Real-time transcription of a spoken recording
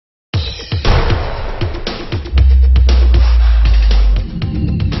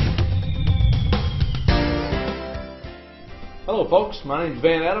folks, my name is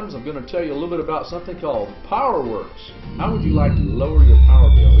Van Adams. I'm going to tell you a little bit about something called PowerwoRx. How would you like to lower your power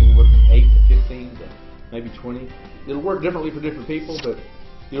bill anywhere from 8 to 15 to maybe 20? It'll work differently for different people, but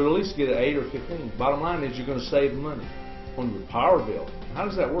you'll at least get an 8 or 15. Bottom line is you're going to save money on your power bill. How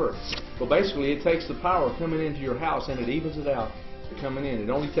does that work? Well, basically it takes the power coming into your house and it evens it out to coming in. It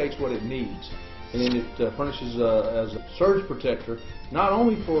only takes what it needs. And then it furnishes as a surge protector, not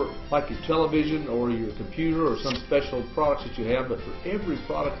only for like your television or your computer or some special products that you have, but for every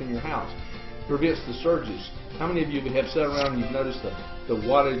product in your house. It prevents the surges. How many of you have sat around and you've noticed the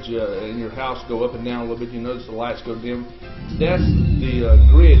wattage in your house go up and down a little bit? You notice the lights go dim? That's the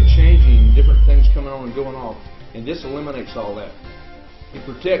grid changing, different things coming on and going off, and this eliminates all that. It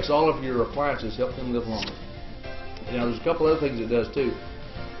protects all of your appliances, helps them live longer. Now there's a couple other things it does too.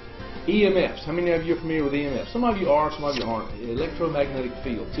 EMFs. How many of you are familiar with EMFs? Some of you are, some of you aren't. Electromagnetic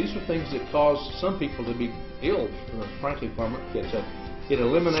fields. These are things that cause some people to be ill, frankly, from it. It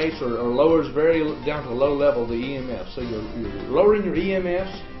eliminates or lowers down to a low level the EMFs. So you're lowering your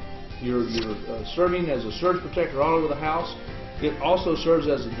EMFs. You're serving as a surge protector all over the house. It also serves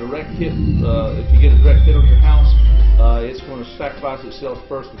as a direct hit. If you get a direct hit on your house, it's going to sacrifice itself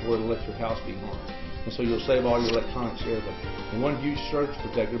first before it'll let your house be harmed. And so you'll save all your electronics, everything. And one huge surge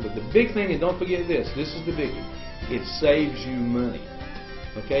protector. But the big thing, and don't forget this is the biggie, it saves you money.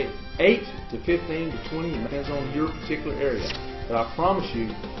 Okay? 8 to 15 to 20, it depends on your particular area. But I promise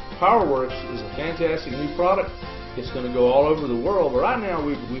you, PowerwoRx is a fantastic new product. It's going to go all over the world. But right now,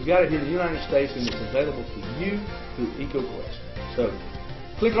 we've got it here in the United States, and it's available to you through EcoQuest. So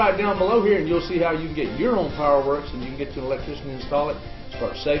click right down below here, and you'll see how you can get your own PowerwoRx, and you can get to an electrician to install it.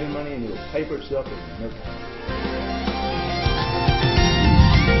 Start saving money, and it'll pay for itself in no time.